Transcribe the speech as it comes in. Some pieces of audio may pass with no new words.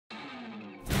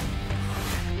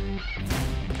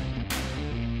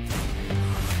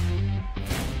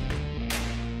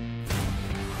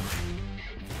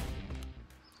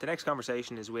The next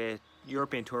conversation is with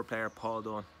European Tour player Paul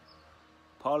Dunne.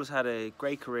 Paul has had a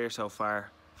great career so far,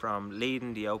 from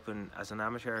leading the Open as an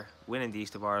amateur, winning the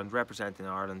East of Ireland, representing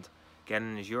Ireland,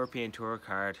 getting his European Tour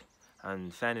card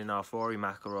and fending off Rory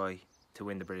McIlroy to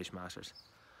win the British Masters.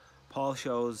 Paul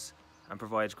shows and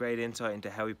provides great insight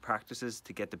into how he practices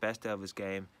to get the best out of his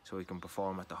game so he can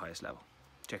perform at the highest level.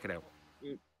 Check it out.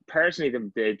 Personally,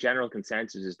 the general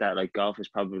consensus is that like golf is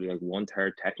probably like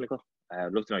 1/3 technical.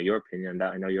 I'd love to know your opinion on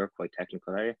that. I know you're quite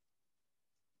technical, are you?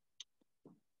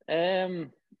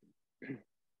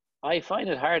 I find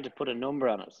it hard to put a number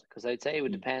on it because I'd say it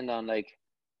would depend on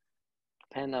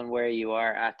where you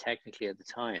are at technically at the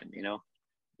time,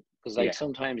 because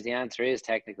sometimes the answer is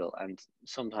technical and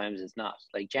sometimes it's not.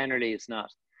 Like generally it's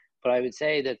not, but I would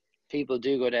say that people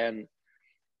do go down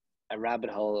a rabbit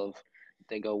hole of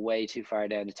they go way too far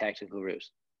down the technical route,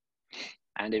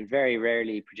 and it very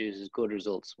rarely produces good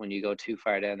results when you go too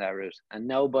far down that route. And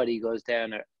nobody goes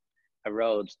down a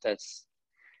road that's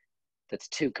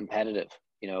too competitive,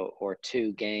 or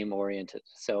too game oriented.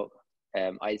 So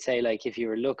I'd say like if you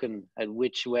were looking at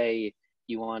which way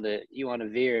you want to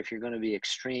veer, if you're going to be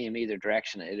extreme either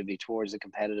direction, it'll be towards the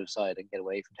competitive side and get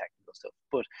away from technical stuff.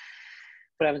 But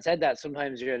having said that,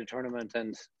 sometimes you're at a tournament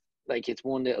and like it's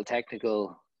one little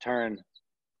technical turn,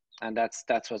 and that's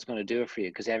what's going to do it for you,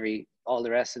 because all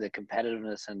the rest of the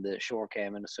competitiveness and the short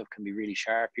game and the stuff can be really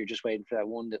sharp. You're just waiting for that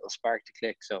one little spark to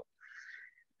click. So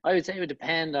I would say it would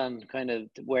depend on kind of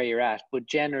where you're at, but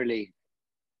generally,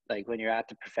 like when you're at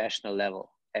the professional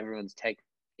level, everyone's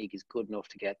technique is good enough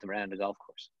to get them around the golf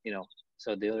course,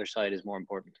 so the other side is more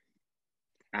important.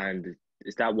 And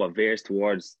is that what veers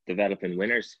towards developing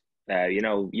winners?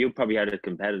 You probably had a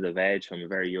competitive edge from a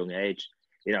very young age.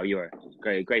 You were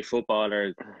a great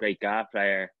footballer, great golf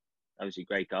player, obviously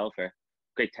great golfer,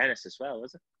 great tennis as well,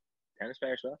 was it? Tennis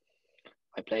player as well?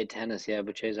 I played tennis, yeah,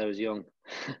 but I was young.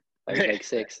 I was like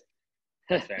 6.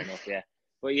 That's fair enough, yeah.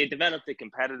 Well, you developed a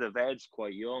competitive edge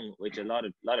quite young, which a lot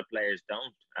of players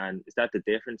don't. And is that the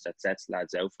difference that sets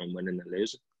lads out from winning and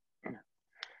losing?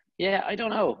 Yeah, I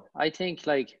don't know. I think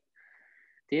like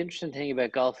the interesting thing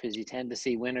about golf is you tend to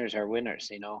see winners are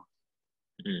winners,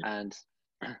 and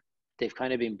they've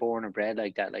kind of been born and bred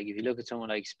like that. Like if you look at someone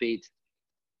like Speed,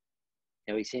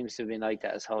 he seems to have been like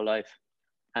that his whole life,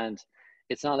 and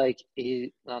it's not like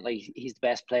he's the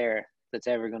best player that's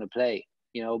ever going to play,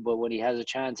 but when he has a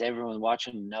chance, everyone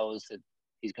watching knows that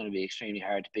he's going to be extremely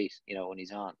hard to beat, when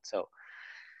he's on. So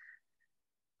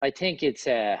I think it's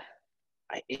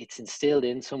instilled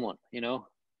in someone,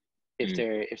 if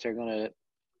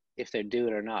they do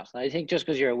it or not. And I think just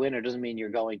because you're a winner doesn't mean you're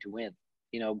going to win,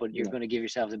 but you're going to give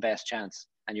yourself the best chance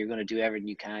and you're going to do everything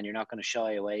you can. You're not going to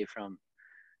shy away from,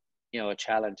 a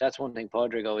challenge. That's one thing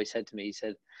Padraig always said to me.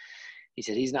 He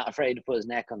said he's not afraid to put his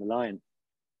neck on the line,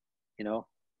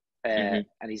 and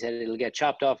he said it'll get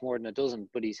chopped off more than it doesn't,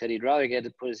 but he said he'd rather get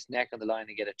to put his neck on the line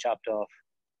and get it chopped off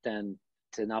than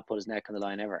to not put his neck on the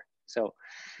line ever. So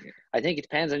I think it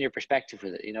depends on your perspective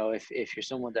with it. If you're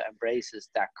someone that embraces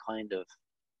that kind of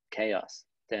chaos,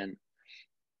 then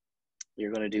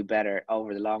you're going to do better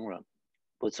over the long run.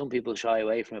 But some people shy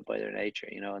away from it by their nature,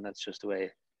 and that's just the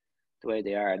way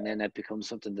they are, and then that becomes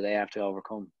something that they have to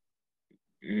overcome.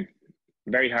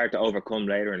 Very hard to overcome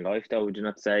later in life, though, would you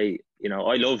not say?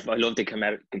 I love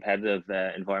the competitive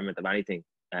environment of anything.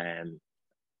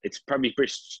 It's probably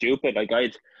pretty stupid. Like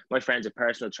my friend's a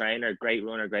personal trainer, great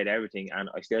runner, great everything, and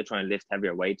I still try and lift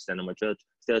heavier weights than him. I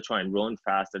still try and run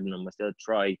faster than him. I still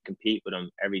try compete with him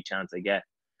every chance I get.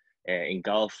 In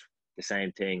golf, the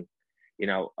same thing.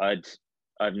 I'd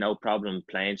no problem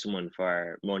playing someone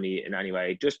for money in any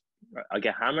way. Just I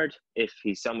get hammered if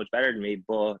he's so much better than me,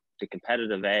 but the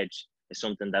competitive edge is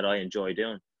something that I enjoy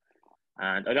doing.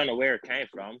 And I don't know where it came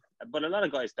from, but a lot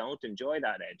of guys don't enjoy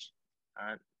that edge.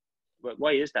 But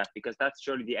why is that? Because that's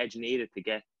surely the edge needed to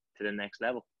get to the next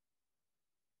level.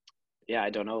 Yeah, I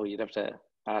don't know. You'd have to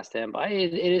ask them. But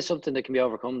it is something that can be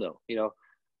overcome, though.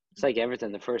 It's like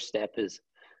everything. The first step is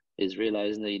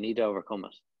realizing that you need to overcome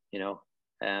it.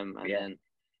 And then,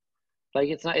 like,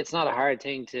 it's not a hard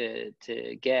thing to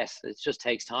guess. It just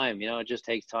takes time. It just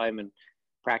takes time and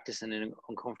practicing in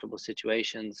uncomfortable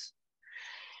situations,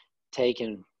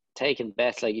 taking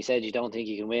bets, like you said, you don't think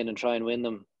you can win and try and win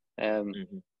them.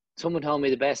 Someone told me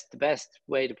the best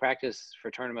way to practice for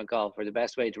tournament golf, or the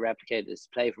best way to replicate it, is to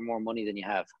play for more money than you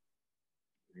have.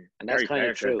 And that's kind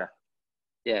of true.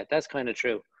 Yeah, that's kind of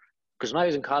true. Because when I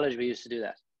was in college, we used to do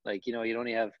that. Like, you'd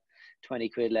only have 20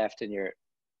 quid left in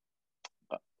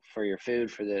for your food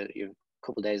for your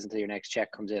couple of days until your next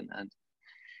check comes in, and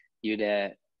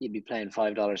you'd be playing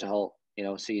 $5 a hole.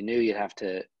 So you knew you'd have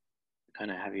to kind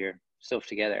of have your stuff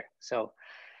together. So,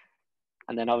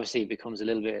 and then obviously it becomes a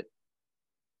little bit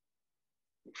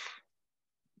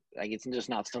like it's just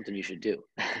not something you should do.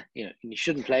 You know, you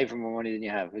shouldn't play for more money than you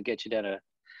have. It'll get you down a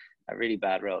really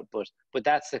bad road. But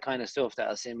that's the kind of stuff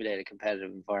that'll simulate a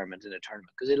competitive environment in a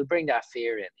tournament, because it'll bring that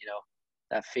fear in, you know,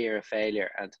 that fear of failure,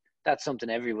 and that's something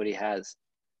everybody has,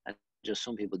 and just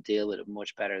some people deal with it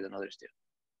much better than others do.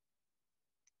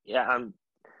 Yeah, and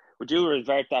would you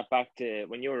revert that back to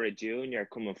when you were a junior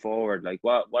coming forward? Like,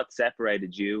 what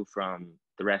separated you from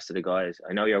the rest of the guys?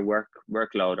 I know your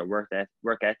workload or work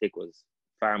ethic was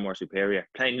far more superior.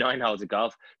 Playing 9 holes of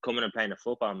golf, coming and playing a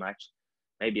football match,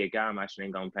 maybe a GAR match, and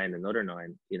then going and playing another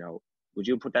 9. You know, would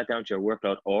you put that down to your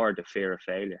workload or the fear of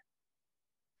failure?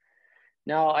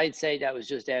 No, I'd say that was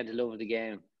just down to love of the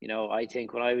game. You know, I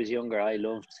think when I was younger, I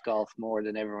loved golf more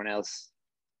than everyone else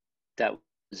that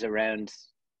was around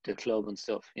the club and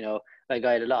stuff. You know, like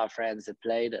I had a lot of friends that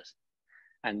played it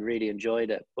and really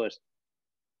enjoyed it, but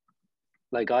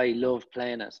like I loved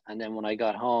playing it. And then when I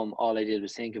got home, all I did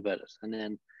was think about it. And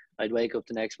then I'd wake up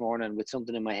the next morning with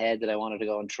something in my head that I wanted to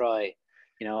go and try,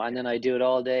 you know, and then I do it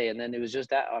all day. And then it was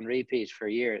just that on repeat for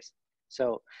years.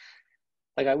 So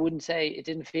like, I wouldn't say it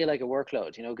didn't feel like a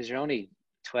workload, you know, because you're only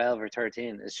 12 or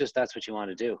 13. It's just that's what you want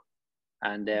to do.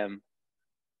 And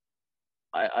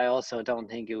I also don't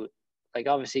think it would, like,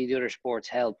 obviously the other sports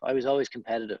help. I was always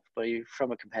competitive, but you're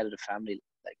from a competitive family.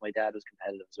 Like, my dad was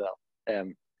competitive as well.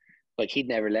 Like, he'd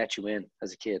never let you in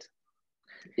as a kid.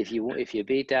 If you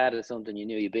beat dad at something, you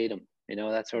knew you beat him, you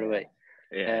know, that sort of way.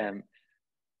 Yeah.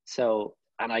 So,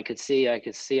 and I could see I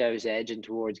was edging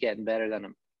towards getting better than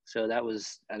him. So that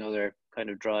was another kind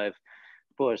of drive.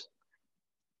 But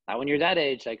when you're that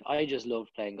age, like, I just loved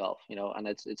playing golf, you know, and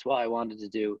it's what I wanted to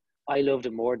do. I loved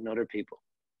it more than other people.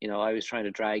 You know, I was trying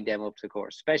to drag them up the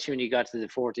course, especially when you got to the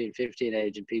 14, 15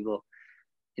 age and people,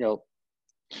 you know,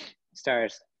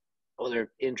 start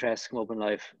other interests come up in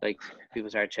life. Like, people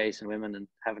start chasing women and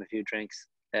having a few drinks.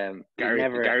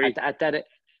 Gary. At that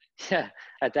yeah,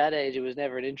 at that age, it was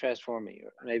never an interest for me,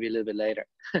 or maybe a little bit later.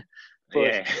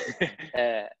 But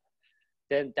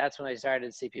then that's when I started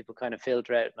to see people kind of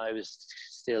filter out, and I was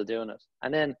still doing it.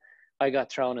 And then I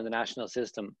got thrown in the national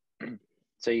system.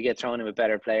 So you get thrown in with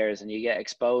better players, and you get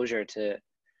exposure to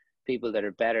people that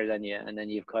are better than you, and then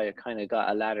you've kind of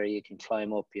got a ladder you can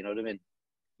climb up. You know what I mean?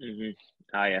 Mm-hmm.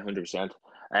 Ah, yeah, 100%.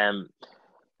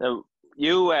 Now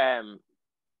you I wanted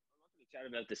to chat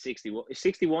about the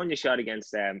 61 you shot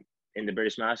against in the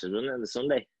British Masters, wasn't it, on the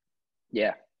Sunday?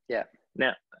 Yeah.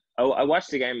 Now I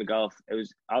watched the game of golf. It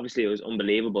was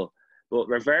unbelievable. But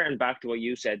reverting back to what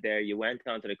you said there, you went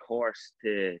onto the course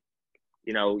to,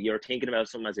 you know, you're thinking about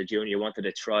something as a junior you wanted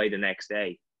to try the next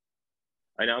day.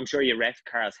 I know, I'm sure you wrecked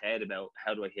Carl's head about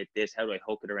how do I hit this, how do I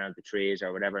hook it around the trees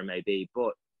or whatever it may be.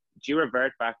 But do you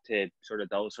revert back to sort of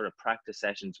those sort of practice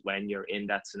sessions when you're in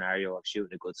that scenario of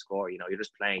shooting a good score? You know, you're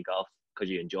just playing golf because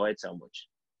you enjoy it so much.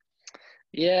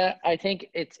 Yeah, I think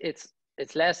it's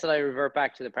less that I revert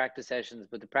back to the practice sessions,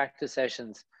 but the practice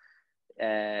sessions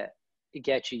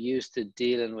get you used to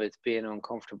dealing with being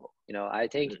uncomfortable. You know, I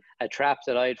think a trap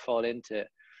that I'd fall into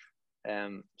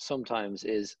sometimes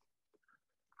is,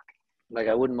 like,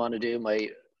 I wouldn't want to do my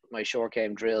short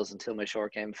game drills until my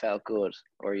short game felt good,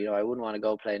 or, you know, I wouldn't want to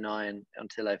go play 9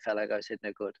 until I felt like I was hitting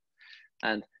it good.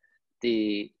 And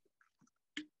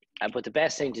but the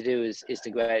best thing to do is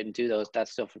to go out and do that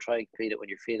stuff and try and complete it when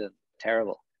you're feeling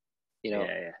terrible, you know,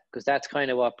 because that's kind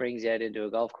of what brings you out into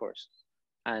a golf course.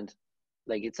 And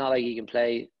like, it's not like you can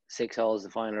play 6 holes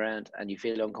the final round and you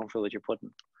feel uncomfortable with your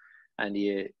putting, and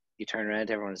you turn around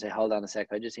to everyone and say, hold on a sec,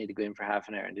 I just need to go in for half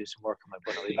an hour and do some work on my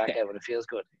putting. I'll be back out when it feels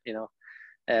good, you know.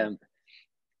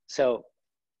 So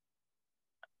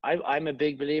I'm a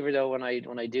big believer, though, when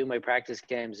I do my practice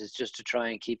games, is just to try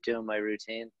and keep doing my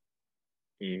routine,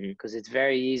 because it's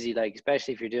very easy, like,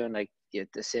 especially if you're doing like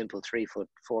the simple 3-foot,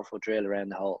 4-foot drill around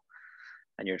the hole,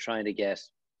 and you're trying to get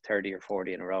 30 or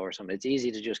 40 in a row or something. It's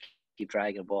easy to just keep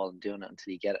dragging a ball and doing it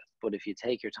until you get it. But if you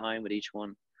take your time with each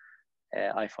one,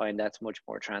 I find that's much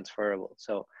more transferable.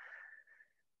 So,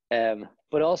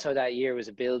 but also that year was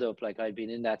a build-up. Like, I'd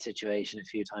been in that situation a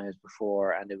few times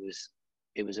before, and it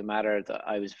was a matter that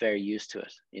I was very used to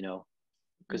it, you know,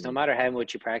 because no matter how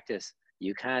much you practice,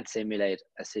 you can't simulate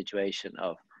a situation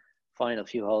of final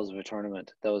few holes of a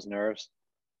tournament, those nerves.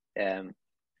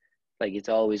 Like, it's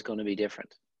always going to be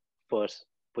different, but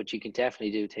you can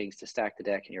definitely do things to stack the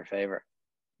deck in your favor.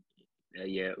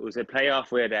 Yeah, it was a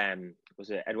playoff with was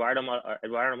it Eduardo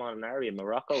Molinari in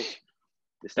Morocco,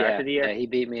 the start of the year? Yeah, he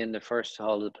beat me in the first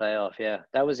hole of the playoff. Yeah,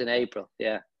 that was in April.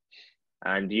 Yeah.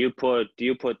 And do you put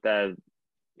the,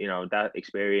 you know, that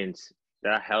experience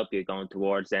that help you going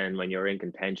towards then when you're in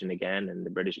contention again in the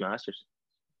British Masters?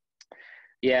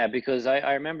 Yeah, because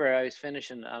I remember I was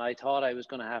finishing and I thought I was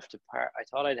going to have to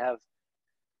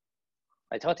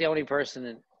I thought the only person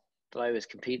that I was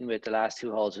competing with the last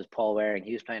two holes was Paul Waring.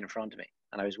 He was playing in front of me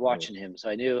and I was watching him. So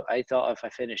I thought if I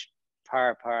finished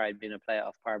par, I'd been a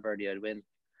playoff par birdie, I'd win.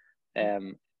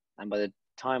 And by the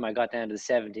time I got down to the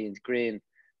 17th green,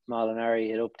 Molinari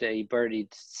he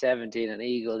birdied 17 and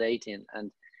eagled 18.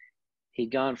 And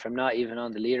he'd gone from not even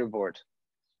on the leaderboard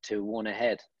to one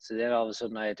ahead. So then all of a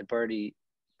sudden I had to birdie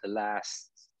the last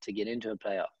to get into a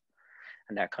playoff.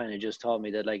 And that kind of just taught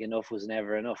me that like enough was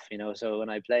never enough, you know. So when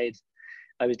I played,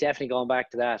 I was definitely going back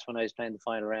to that when I was playing the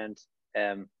final round.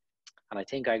 And I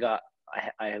think I got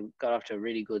off to a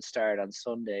really good start on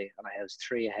Sunday, and I was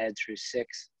 3 ahead through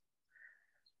 6.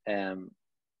 And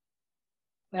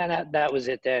that was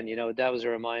it then, you know. That was a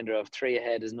reminder of 3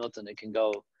 ahead is nothing. It can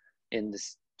go in the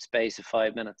space of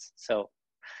 5 minutes. So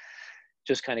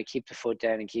just kind of keep the foot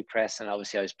down and keep pressing.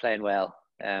 Obviously, I was playing well,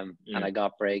 and I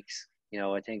got breaks. You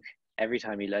know, I think every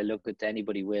time I look at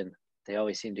anybody win, they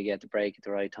always seem to get the break at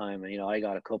the right time. And, you know, I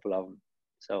got a couple of them.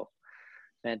 So,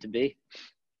 meant to be.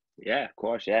 Yeah, of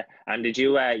course, yeah. And did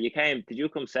you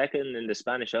come second in the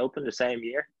Spanish Open the same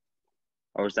year?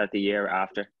 Or was that the year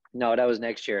after? No, that was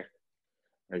next year.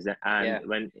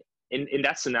 When in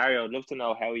that scenario, I'd love to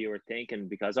know how you were thinking,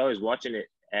 because I was watching it,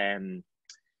 and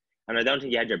I don't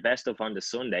think you had your best up on the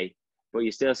Sunday, but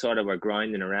you still sort of were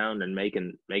grinding around and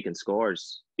making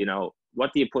scores. You know,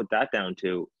 what do you put that down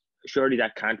to? Surely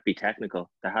that can't be technical.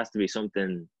 There has to be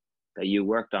something that you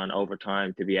worked on over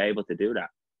time to be able to do that.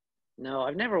 No,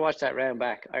 I've never watched that round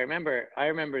back. I remember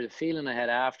the feeling I had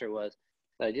after was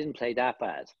that I didn't play that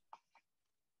bad.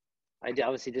 I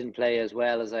obviously didn't play as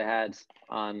well as I had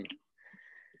on,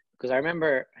 because I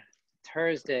remember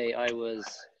Thursday I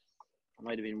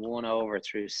might have been 1 over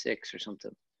through 6 or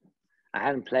something. I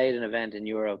hadn't played an event in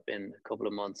Europe in a couple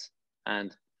of months,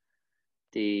 and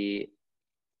I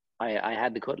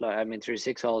had the cut line. I mean, through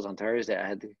 6 holes on Thursday, I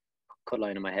had the cut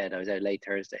line in my head. I was out late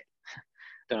Thursday.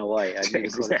 Don't know why.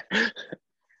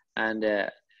 And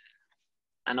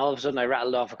all of a sudden I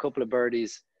rattled off a couple of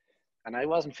birdies, and I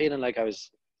wasn't feeling like I was,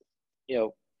 you know,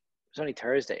 it was only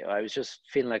Thursday. I was just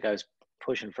feeling like I was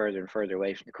pushing further and further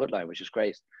away from the cut line, which was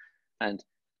great. And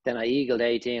then I eagled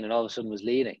 18 and all of a sudden was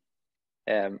leading.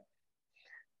 I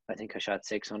think I shot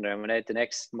 600 and went out the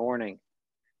next morning.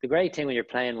 The great thing when you're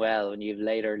playing well, when you have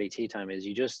late early tee time, is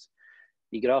you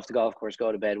get off the golf course,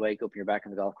 go to bed, wake up, and you're back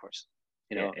on the golf course,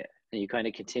 you know, and you kind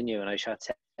of continue. And I shot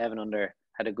 7 under,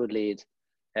 had a good lead.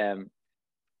 But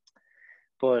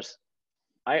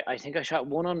I think I shot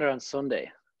 1 under on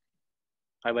Sunday.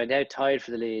 I went out tied for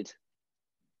the lead,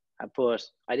 but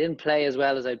I didn't play as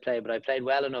well as I'd play, but I played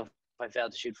well enough. I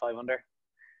failed to shoot 5 under,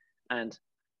 and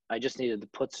I just needed the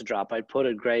putts to drop. I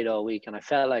putted great all week, and I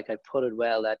felt like I putted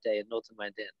well that day and nothing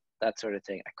went in, that sort of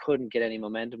thing. I couldn't get any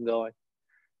momentum going.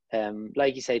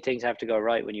 Like you say, things have to go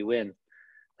right when you win.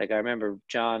 Like I remember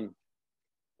John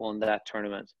won that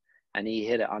tournament, and he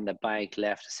hit it on the bank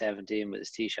left to 17 with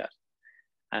his tee shot.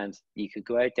 And you could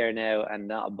go out there now and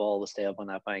not a ball will stay up on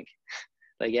that bank.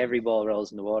 Like every ball rolls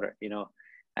in the water, you know.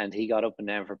 And he got up and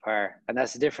down for par. And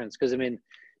that's the difference, because, I mean,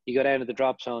 you go down to the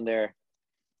drop zone there,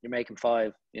 you're making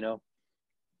 5, you know.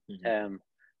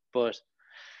 But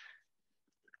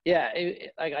yeah,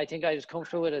 I think I was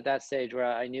comfortable with it at that stage where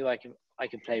I knew I can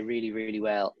play really, really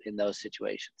well in those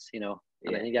situations, you know.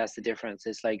 And I think that's the difference.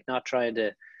 It's like not trying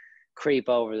to creep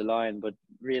over the line, but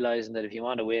realizing that if you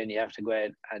want to win, you have to go out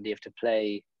and you have to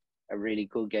play a really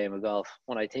good game of golf.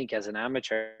 When I think as an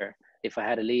amateur, if I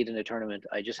had a lead in a tournament,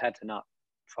 I just had to not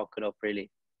fuck it up, really,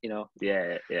 you know.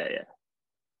 Yeah.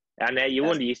 And you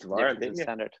won the East of Ireland, didn't you?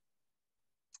 Standard.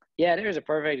 Yeah, there's a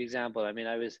perfect example. I mean,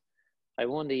 I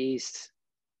won the East.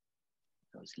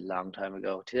 That was a long time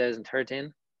ago,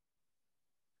 2013.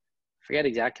 Forget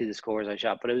exactly the scores I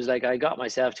shot, but it was like I got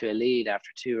myself to a lead after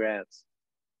 2 rounds,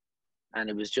 and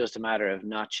it was just a matter of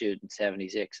not shooting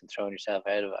 76 and throwing yourself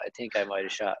out of it. I think I might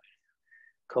have shot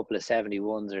a couple of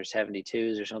 71s or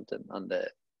 72s or something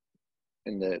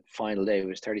in the final day. It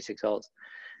was 36 holes.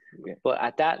 Yeah. But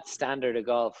at that standard of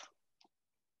golf,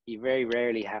 you very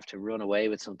rarely have to run away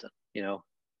with something, you know.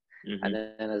 And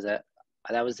then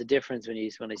that was the difference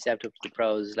when I stepped up to the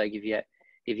pros. Like if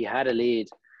you had a lead,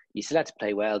 you still had to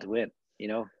play well to win, you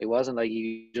know. It wasn't like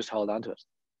you just hold on to it.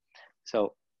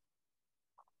 So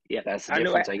yeah, that's the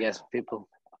difference, I guess. People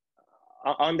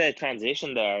on the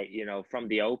transition there, you know, from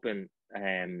the Open,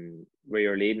 where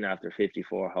you're leading after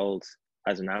 54 holes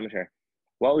as an amateur,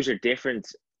 what was your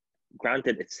difference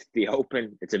granted, it's the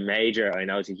Open, it's a major. I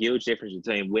know it's a huge difference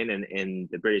between winning in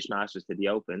the British Masters to the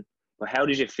Open. But how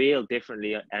did you feel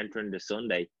differently entering the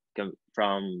Sunday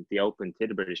from the Open to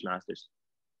the British Masters?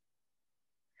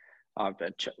 Oh,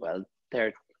 but, well,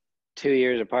 they're 2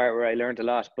 years apart where I learned a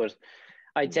lot. But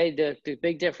I'd say the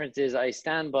big difference is I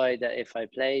stand by that if I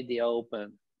played the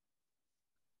Open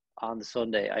on the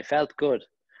Sunday, I felt good.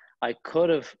 I could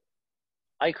have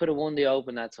won the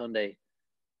Open that Sunday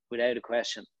without a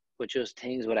question, but just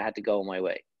things would have had to go my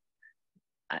way.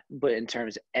 But in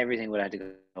terms of everything would have had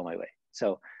to go my way.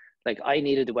 So, like, I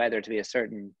needed the weather to be a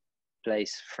certain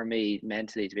place for me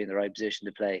mentally to be in the right position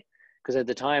to play. Because at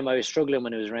the time I was struggling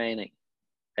when it was raining.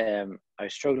 I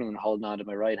was struggling when holding on to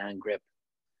my right hand grip.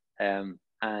 And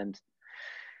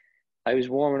I was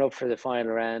warming up for the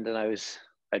final round, and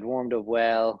I'd warmed up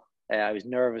well. I was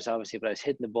nervous, obviously, but I was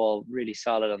hitting the ball really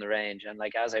solid on the range. And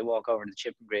like as I walk over to the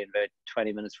chipping green, about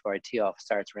 20 minutes before I tee off, it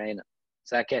starts raining.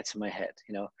 So that gets in my head,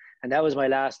 you know. And that was my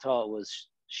last thought was,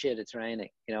 shit, it's raining.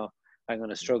 You know, I'm going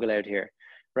to struggle out here.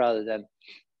 Rather than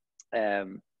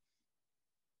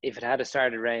if it had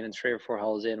started raining 3 or 4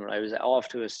 holes in, when I was off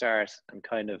to a start and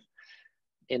kind of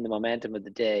in the momentum of the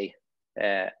day,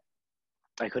 I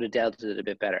could have dealt with it a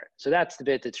bit better. So that's the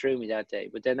bit that threw me that day.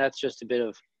 But then that's just a bit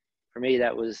of, for me,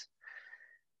 that was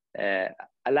a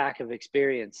lack of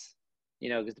experience, you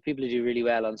know, because the people who do really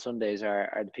well on Sundays are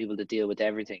the people that deal with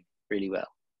everything really well,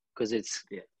 because it's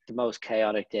the most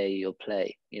chaotic day you'll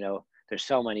play. You know, there's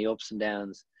so many ups and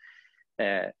downs.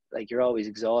 Like you're always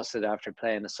exhausted after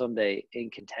playing a Sunday in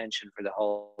contention for the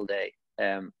whole day,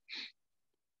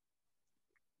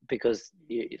 because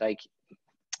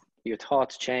your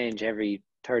thoughts change every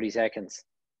 30 seconds,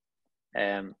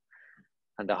 and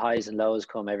the highs and lows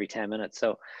come every 10 minutes.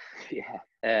 So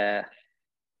by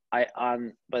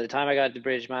the time I got to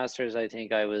British Masters, I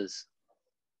think I was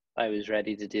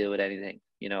ready to deal with anything,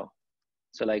 you know.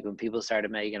 So like when people started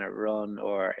making a run,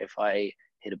 or if I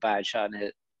hit a bad shot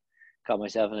and got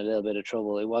myself in a little bit of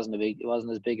trouble, it wasn't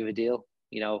as big of a deal,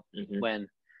 you know. When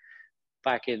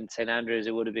back in St Andrews,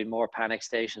 it would have been more panic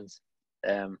stations,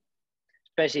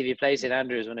 especially if you play St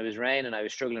Andrews when it was raining. I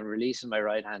was struggling releasing my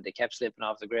right hand; it kept slipping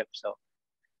off the grip, so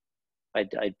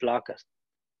I'd block it.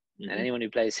 And anyone who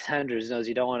plays St Andrews knows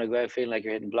you don't want to go out feeling like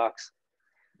you're hitting blocks.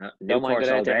 Don't mind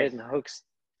going out there hitting hooks.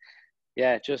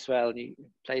 Yeah, just you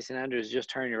play St Andrews, just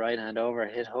turn your right hand over,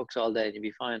 hit hooks all day, and you'll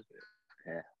be fine.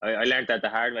 Yeah, I learned that the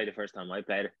hard way the first time I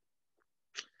played it.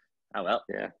 Oh well.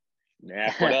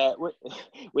 Yeah. But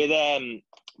with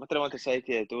what did I want to say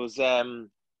to you? There was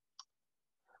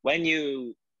when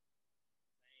you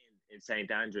in St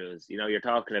Andrews, you know, you're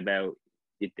talking about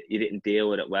you didn't deal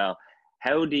with it well.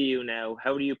 How do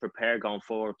you prepare going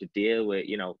forward to deal with,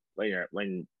 you know,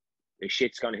 when the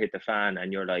shit's going to hit the fan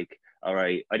and you're like, all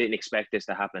right, I didn't expect this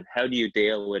to happen. How do you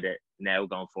deal with it now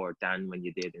going forward than when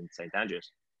you did in St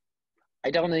Andrews?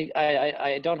 I don't think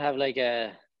I don't have like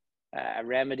a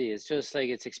remedy. It's just like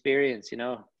it's experience, you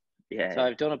know. Yeah. So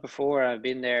I've done it before. I've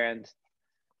been there, and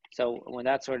so when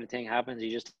that sort of thing happens,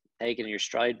 you just take it in your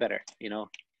stride better. You know,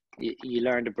 you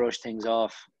learn to brush things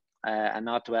off and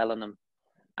not dwell on them,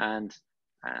 and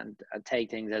take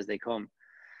things as they come.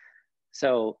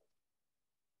 So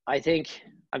I think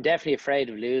I'm definitely afraid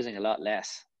of losing a lot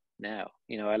less now.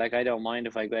 You know, I don't mind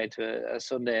if I go out to a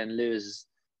Sunday and lose,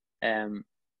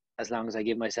 as long as I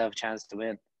give myself a chance to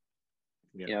win.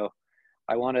 Yeah. You know,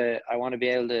 I want to be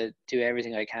able to do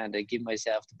everything I can to give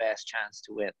myself the best chance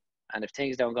to win. And if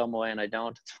things don't go my way and I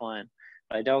don't, it's fine.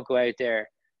 But I don't go out there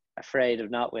afraid of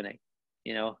not winning,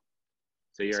 you know.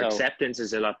 So your acceptance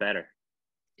is a lot better.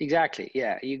 Exactly.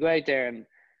 Yeah. You go out there and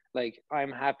like,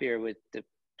 I'm happier with the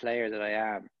player that I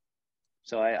am.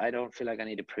 So I don't feel like I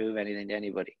need to prove anything to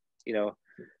anybody, you know.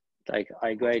 Like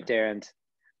I go out there and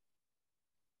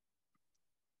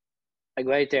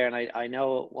I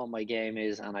know what my game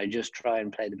is, and I just try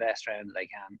and play the best round that I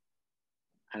can.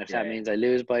 And if that means I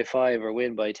lose by 5 or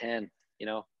win by 10, you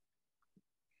know,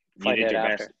 you did your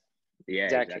best. Yeah,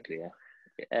 exactly.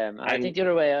 Yeah. I think the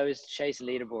other way, I was chasing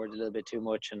leaderboards a little bit too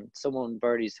much, and someone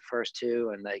birdies the first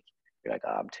 2, and like you're like,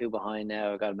 oh, I'm 2 behind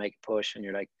now. I got to make a push, and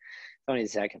you're like, it's only the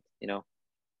second, you know.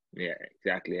 Yeah,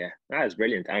 exactly. Yeah, that was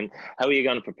brilliant. And how are you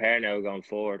going to prepare now going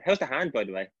forward? How's the hand, by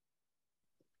the way?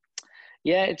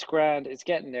 Yeah, it's grand. It's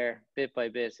getting there bit by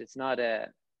bit. It's not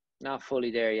fully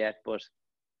there yet, but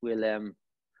we'll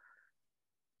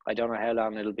I don't know how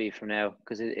long it'll be from now,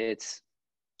 because it's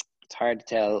hard to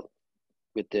tell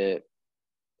with the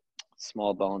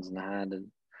small bones in the hand and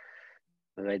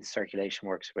the way the circulation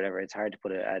works or whatever. It's hard to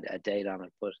put a date on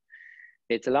it, but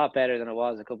it's a lot better than it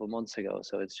was a couple of months ago.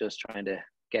 So it's just trying to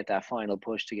get that final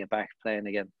push to get back playing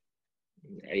again.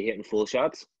 Are you hitting full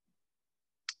shots?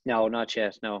 No, not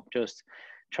yet. No, just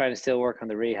trying to still work on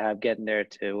the rehab, getting there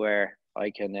to where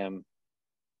I can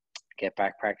get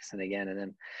back practicing again. And then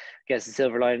I guess the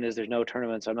silver lining is there's no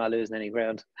tournament, so I'm not losing any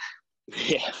ground.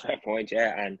 Yeah, fair point.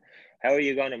 Yeah, and how are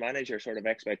you going to manage your sort of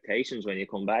expectations when you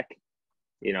come back?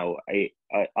 You know, I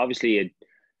obviously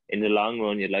in the long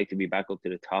run you'd like to be back up to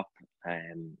the top. How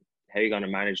are you going to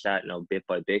manage that, you know, bit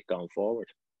by bit going forward?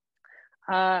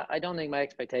 I don't think my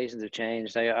expectations have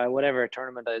changed. I whatever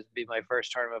tournament is be my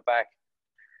first tournament back,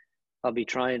 I'll be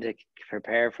trying to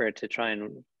prepare for it to try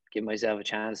and give myself a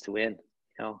chance to win.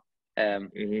 You know,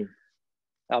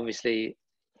 obviously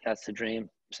that's the dream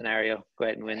scenario. Go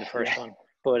out and win the first one.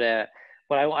 But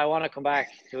I want to come back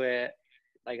to it.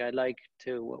 Like I'd like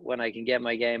to when I can get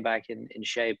my game back in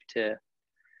shape to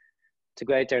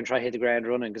go out there and try hit the ground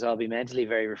running, because I'll be mentally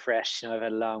very refreshed. You know, I've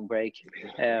had a long break,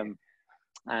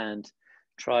 and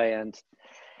try and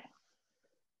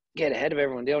get ahead of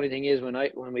everyone. The only thing is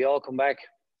when we all come back,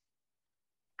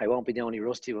 I won't be the only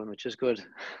rusty one, which is good.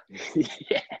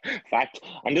 Yeah, fact.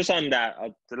 And just on that,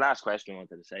 the last question I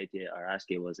wanted to say to you or ask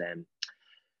you was,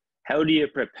 how do you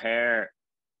prepare?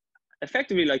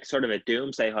 Effectively, like sort of a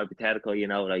doomsday hypothetical, you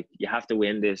know, like you have to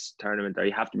win this tournament, or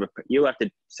you have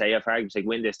to say, for argument's sake,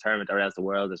 win this tournament, or else the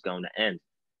world is going to end.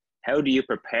 How do you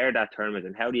prepare that tournament,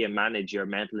 and how do you manage your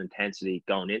mental intensity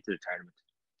going into the tournament?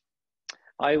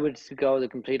 I would go the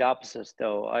complete opposite,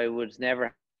 though. I would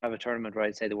never have a tournament where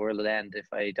I'd say the world will end if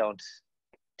I don't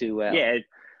do well. Yeah,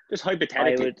 just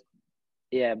hypothetically.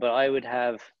 But I would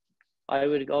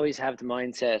always have the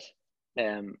mindset,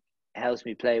 helps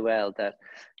me play well, that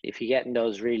if you get in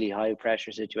those really high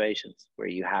pressure situations where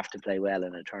you have to play well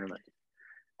in a tournament,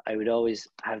 I would always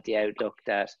have the outlook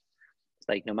that,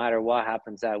 like, no matter what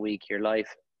happens that week, your life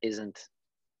isn't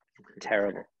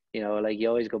terrible. You know, like you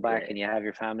always go back and you have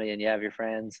your family and you have your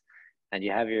friends and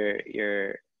you have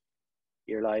your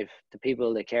life. The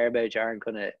people that care about you aren't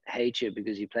going to hate you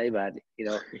because you play badly, you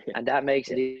know, and that makes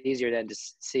it easier then to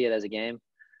see it as a game,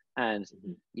 and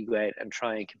you go out and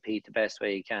try and compete the best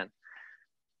way you can.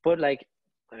 But like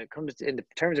when it comes to, in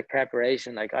terms of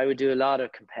preparation, like I would do a lot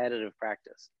of competitive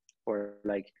practice, or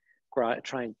like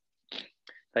trying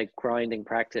like grinding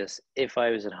practice if I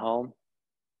was at home.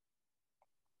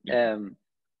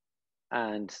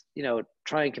 And you know,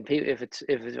 try and compete if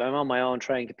I'm on my own,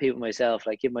 try and compete with myself,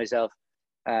 like give myself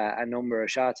a number of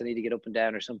shots I need to get up and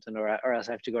down or something, or else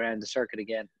I have to go around the circuit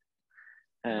again.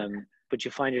 But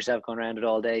you find yourself going around it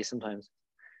all day sometimes.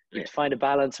 You have to find a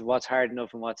balance of what's hard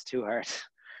enough and what's too hard.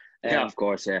 Yeah, of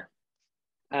course, yeah.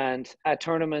 And at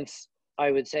tournaments,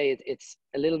 I would say it's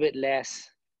a little bit less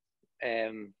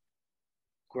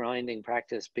grinding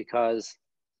practice, because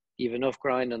you have enough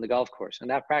grind on the golf course, and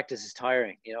that practice is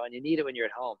tiring, you know, and you need it when you're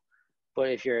at home. But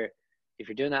if you're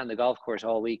doing that on the golf course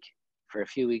all week for a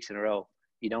few weeks in a row,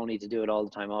 you don't need to do it all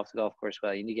the time off the golf course.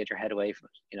 Well, you need to get your head away from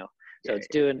it, you know. So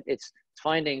it's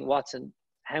finding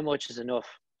how much is enough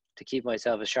to keep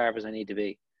myself as sharp as I need to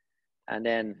be, and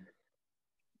then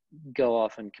go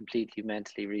off and completely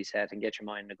mentally reset and get your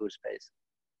mind in a good space.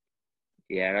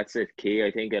 Yeah, that's the key.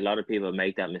 I think a lot of people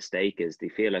make that mistake, is they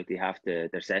feel like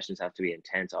their sessions have to be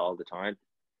intense all the time,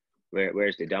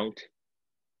 whereas they don't.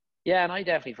 Yeah, and I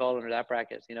definitely fall under that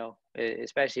bracket, you know,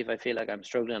 especially if I feel like I'm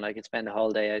struggling. I could spend the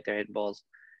whole day out there hitting balls,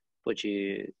 but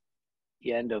you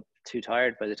end up too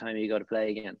tired by the time you go to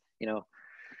play again, you know.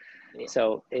 Yeah.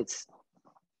 So it's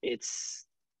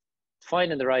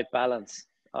finding the right balance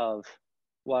of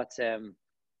what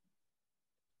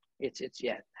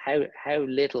how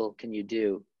little can you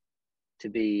do to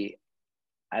be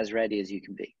as ready as you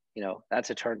can be, you know.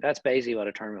 That's basically what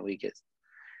a tournament week is.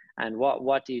 And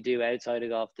what do you do outside of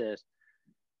golf that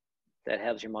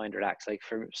helps your mind relax? Like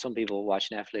for some people, watch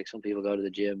Netflix, some people go to the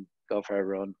gym, go for a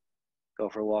run, go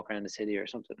for a walk around the city or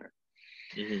something, or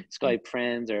Skype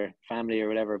friends or family or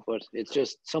whatever. But it's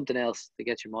just something else that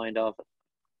gets your mind off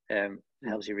it,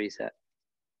 helps you reset.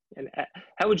 And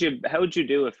how would you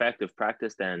do effective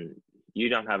practice then? You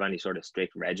don't have any sort of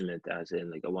strict regimen, as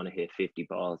in like I want to hit 50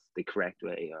 balls the correct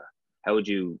way, or how would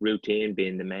you, routine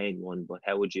being the main one, but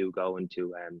how would you go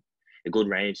into a good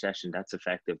range session that's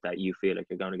effective, that you feel like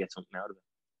you're going to get something out of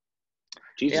it?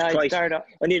 Jesus Christ! I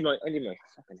need my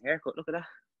fucking haircut. Look at that.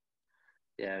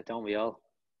 Yeah, don't we all?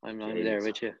 I'm there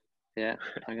with you. Yeah,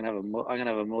 I'm gonna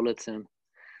have a mullet soon.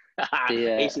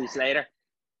 AC Slater.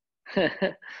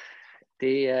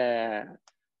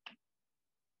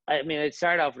 I mean, I'd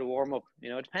start off with a warm up. You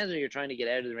know, it depends when you're trying to get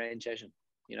out of the range session.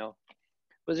 You know,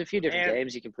 there's a few different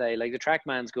games you can play. Like the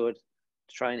TrackMan's good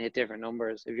to try and hit different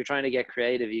numbers. If you're trying to get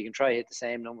creative, you can try hit the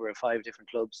same number of 5 different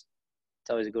clubs.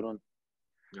 It's always a good one.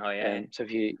 Oh yeah. So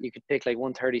if you could pick like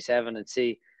 137 and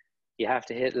see, you have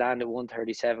to land at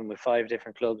 137 with 5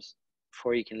 different clubs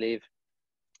before you can leave.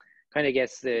 Kind of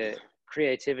gets the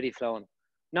creativity flowing.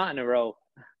 Not in a row.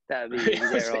 That would be, you'd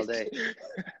be there all day.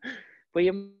 But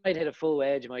you might hit a full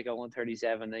wedge. You might go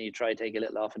 137, then you try to take a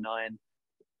little off a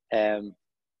 9.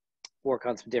 Work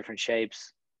on some different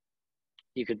shapes.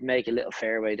 You could make a little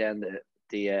fairway down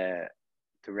the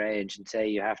range and say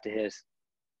you have to hit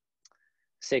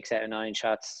 6 out of 9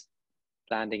 shots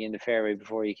landing in the fairway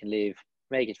before you can leave.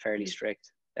 Make it fairly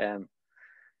strict. Then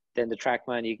the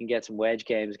TrackMan, you can get some wedge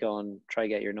games going. Try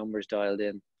get your numbers dialed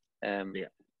in.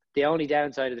 The only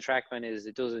downside of the TrackMan is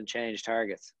it doesn't change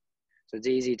targets, so it's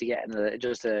easy to get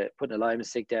putting a alignment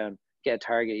stick down, get a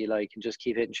target you like, and just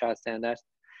keep hitting shots down that.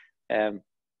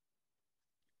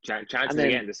 Chances of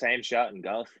getting the same shot in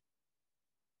golf.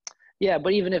 Yeah,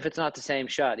 but even if it's not the same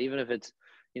shot, even if it's,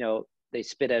 they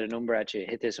spit out a number at you,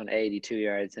 hit this one 82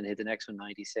 yards and hit the next one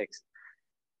 96.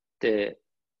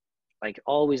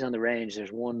 Always on the range,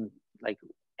 there's one, like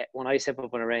when I step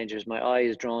up on a range, my eye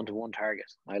is drawn to one target.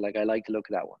 I like to look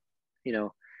at that one,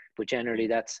 but generally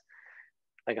that's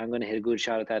like, I'm going to hit a good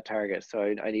shot at that target.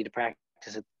 So I need to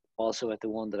practice it also at the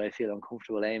one that I feel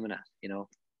uncomfortable aiming at,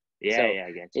 Yeah,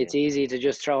 I get you. It's easy to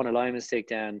just throw an alignment stick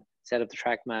down, set up the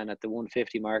TrackMan at the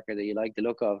 150 marker that you like the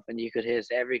look of, and you could hit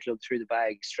every club through the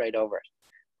bag straight over it.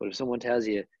 But if someone tells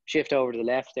you, shift over to the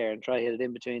left there and try to hit it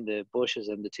in between the bushes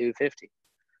and the 250,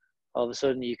 all of a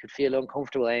sudden you could feel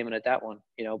uncomfortable aiming at that one,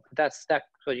 But that's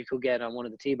what you could get on one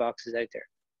of the tee boxes out there.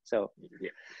 So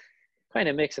kind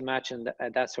of mix and match and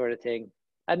that sort of thing.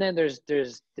 And then there's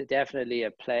definitely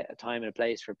a time and a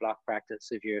place for block practice.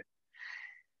 If you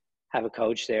have a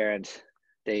coach there and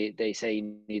they say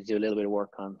you need to do a little bit of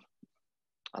work on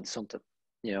something,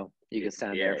 you can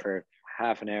stand there for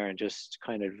half an hour and just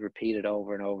kind of repeat it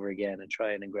over and over again and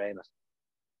try and ingrain it.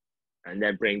 And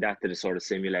then bring that to the sort of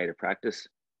simulated practice.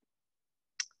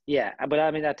 Yeah, but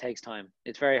I mean, that takes time.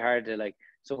 It's very hard to, like,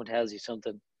 someone tells you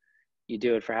something, you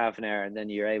do it for half an hour and then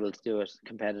you're able to do it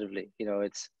competitively.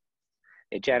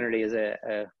 It generally is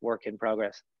a work in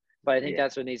progress. But I think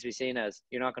that's what needs to be seen as.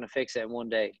 You're not going to fix it in one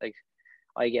day. Like,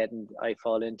 I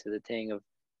fall into the thing of,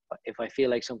 if I feel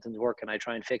like something's working, I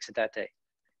try and fix it that day.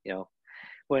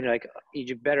 When like,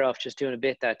 you're better off just doing a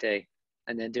bit that day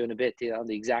and then doing a bit on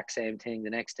the exact same thing the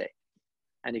next day.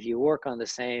 And if you work on the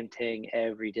same thing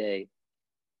every day,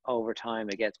 over time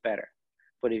it gets better.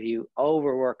 But if you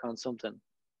overwork on something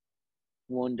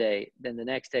one day, then the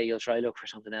next day you'll try to look for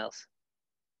something else,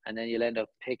 and then you'll end up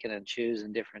picking and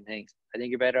choosing different things. I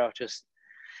think you're better off just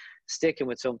sticking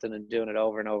with something and doing it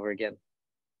over and over again.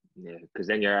 Yeah, because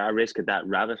then you're at risk of that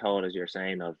rabbit hole, as you're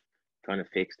saying, of trying to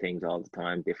fix things all the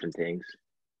time, different things.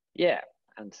 Yeah,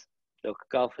 and look,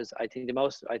 golf is, I think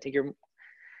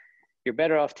you're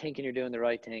better off thinking you're doing the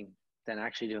right thing than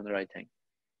actually doing the right thing.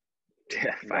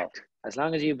 Yeah, fact. As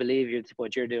long as you believe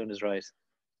what you're doing is right,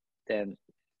 then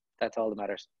that's all that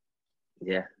matters.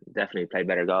 Yeah, definitely play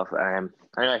better golf.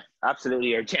 Anyway, absolutely,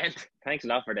 you're a gent. Thanks a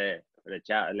lot for the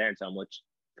chat. I learned so much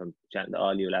from chatting to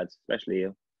all you lads, especially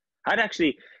you.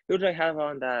 Who did I have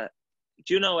on that?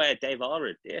 Do you know Dave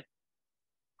Allred? Yeah.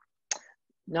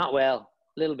 Not well,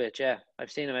 a little bit, yeah.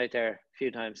 I've seen him out there a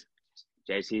few times.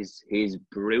 Jace, he's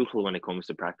brutal when it comes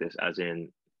to practice, as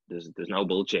in there's no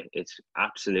bullshit. It's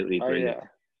absolutely brilliant. Yeah.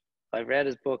 I've read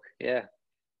his book, yeah.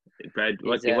 Brad,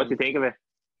 what do you think of it?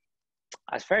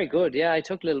 It's very good, yeah. I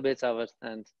took little bits of it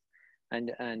and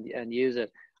use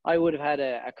it. I would have had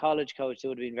a college coach that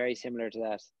would have been very similar to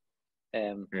that.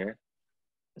 Yeah.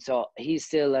 So he's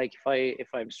still like, if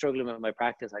I'm struggling with my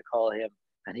practice, I call him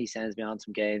and he sends me on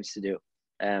some games to do.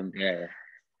 Yeah.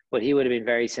 But he would have been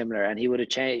very similar, and he would have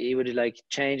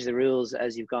changed the rules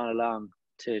as you've gone along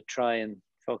to try and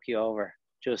fuck you over.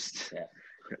 Just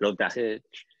love that.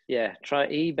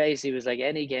 He basically was like,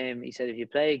 any game, he said, if you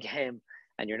play a game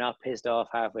and you're not pissed off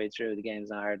halfway through, the game's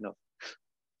not hard enough.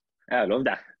 I love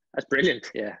that. That's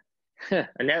brilliant. Yeah.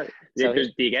 And now, do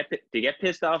you get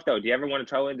pissed off though? Do you ever want to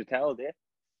throw in the towel? Do you?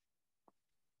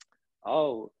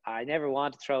 Oh, I never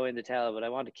want to throw in the towel, but I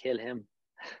want to kill him.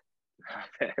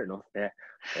 Fair enough. Yeah,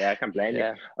 I can't blame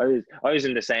you. I was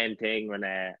in the same thing when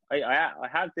I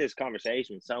had this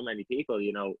conversation with so many people.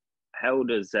 How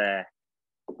does how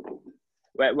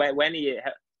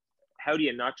do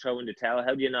you not throw in the towel?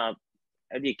 How do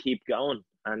you keep going?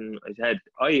 And I said,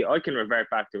 I can revert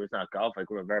back to, it's not golf, I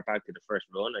can revert back to the first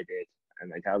run I did.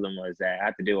 And I told them I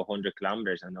had to do 100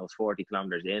 kilometers, and I was 40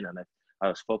 kilometers in, and I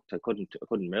was fucked. I couldn't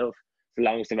move. It's the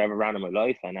longest I've ever ran in my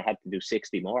life, and I had to do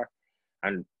 60 more.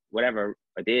 And whatever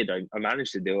I did, I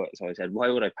managed to do it. So I said, why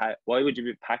would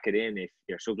you pack it in if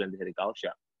you're struggling to hit a golf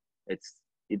shot? It's,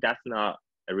 that's not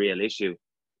a real issue.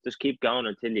 Just keep going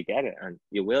until you get it, and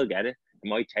you will get it. It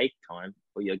might take time,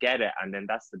 but you'll get it, and then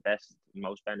that's the best,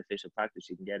 most beneficial practice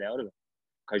you can get out of it,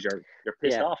 because you're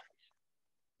pissed off.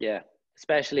 Yeah,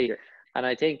 especially, Yeah. and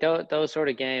I think those sort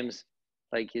of games,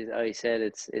 like I said,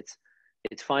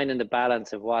 it's finding the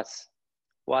balance of what's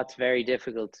very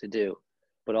difficult to do,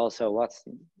 but also what's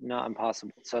not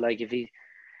impossible. So like if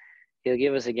he'll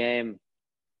give us a game,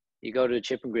 you go to a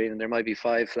chipping green and there might be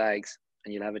 5 flags,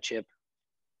 and you'll have a chip,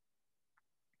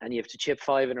 and you have to chip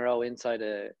 5 in a row inside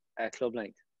a club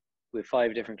length with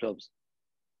 5 different clubs.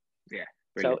 Yeah,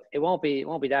 brilliant. So it won't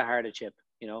be that hard to chip,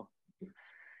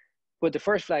 But the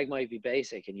first flag might be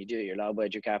basic, and you do your lob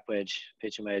wedge, your cap wedge,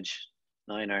 pitching wedge,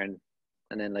 9-iron,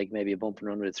 and then like maybe a bump and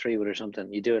run with a 3-wood or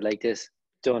something. You do it like this,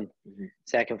 done. Mm-hmm.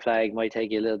 Second flag might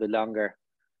take you a little bit longer,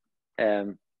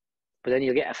 but then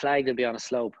you'll get a flag that'll be on a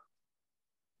slope,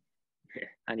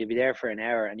 and you'll be there for an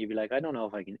hour, and you'll be like, I don't know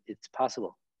if I can. It's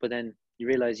possible, but then you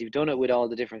realize you've done it with all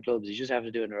the different clubs. You just have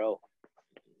to do it in a row.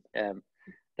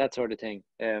 That sort of thing.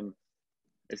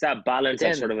 It's that balance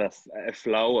of sort of a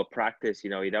flow of practice. You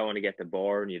don't want to get too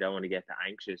bored, and you don't want to get too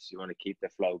anxious. You want to keep the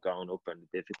flow going up and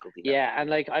the difficulty. Yeah, and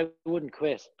like I wouldn't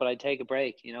quit, but I'd take a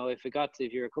break.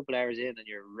 If you're a couple hours in and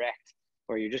you're wrecked,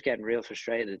 or you're just getting real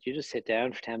frustrated, you just sit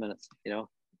down for 10 minutes.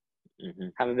 Mm-hmm.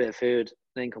 Have a bit of food,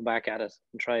 then come back at it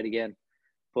and try it again.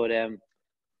 But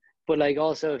like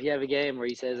also, if you have a game where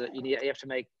he says that you have to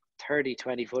make 30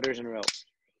 20-footers in a row,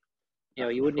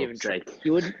 you wouldn't even try. But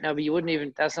you wouldn't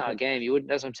even. That's not a game. You wouldn't.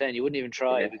 That's what I'm saying. You wouldn't even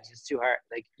try because it's too hard.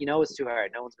 Like it's too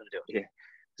hard. No one's gonna do it.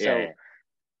 Yeah. So, yeah.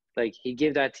 like he'd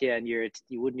give that to you, and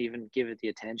you wouldn't even give it the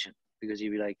attention because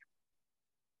you'd be like,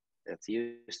 that's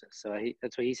useless. So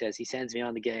that's what he says. He sends me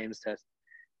on the games that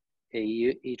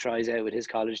he tries out with his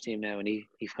college team now, and he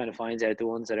kind of finds out the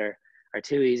ones that are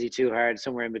too easy, too hard,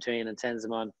 somewhere in between, and sends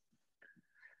them on.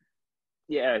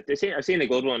 Yeah, I've seen a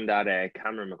good one that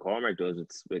Cameron McCormack does.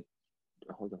 It's with.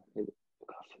 Hold on.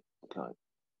 God.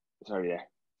 Sorry, there.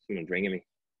 Someone's ringing me.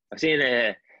 I've seen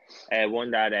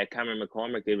one that Cameron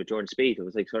McCormack did with Jordan Spieth. It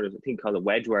was like sort of, I think, called a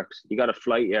wedge works. You got to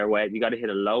flight your wedge. You got to hit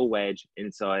a low wedge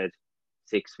inside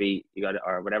 6 feet. You got to,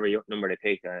 or whatever number they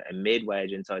pick, a mid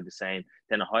wedge inside the same,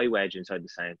 then a high wedge inside the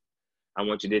same. And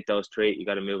once you did those 3, you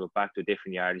got to move it back to a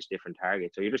different yardage, different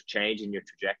target. So you're just changing your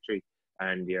trajectory,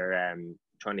 and you're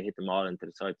trying to hit them all into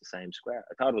the side of the same square.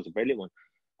 I thought it was a brilliant one,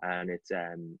 and it's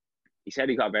he said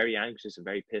he got very anxious and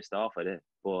very pissed off at it,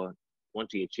 but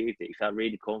once he achieved it, he felt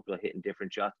really comfortable hitting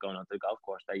different shots going onto the golf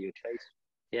course that you'd face.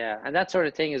 Yeah, and that sort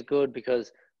of thing is good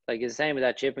because, like, it's the same with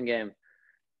that chipping game.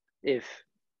 If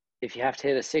you have to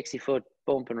hit a 60-foot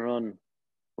bump and run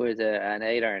with an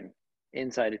 8-iron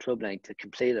inside a club length to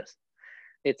complete it,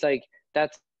 it's like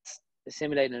that's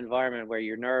simulating an environment where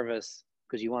you're nervous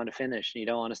because you want to finish and you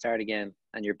don't want to start again,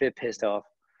 and you're a bit pissed off,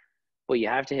 but you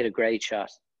have to hit a great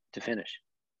shot to finish.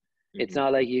 Mm-hmm. It's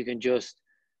not like you can just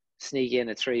sneak in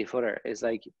a 3-footer. It's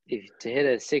like to hit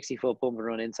a 60-foot bump and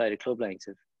run inside a club length,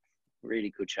 a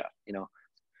really good shot, Yeah.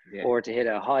 Or to hit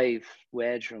a high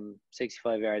wedge from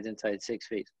 65 yards inside 6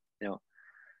 feet,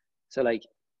 So like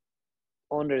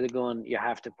under the gun, you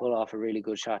have to pull off a really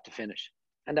good shot to finish,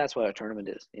 and that's what a tournament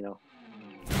is,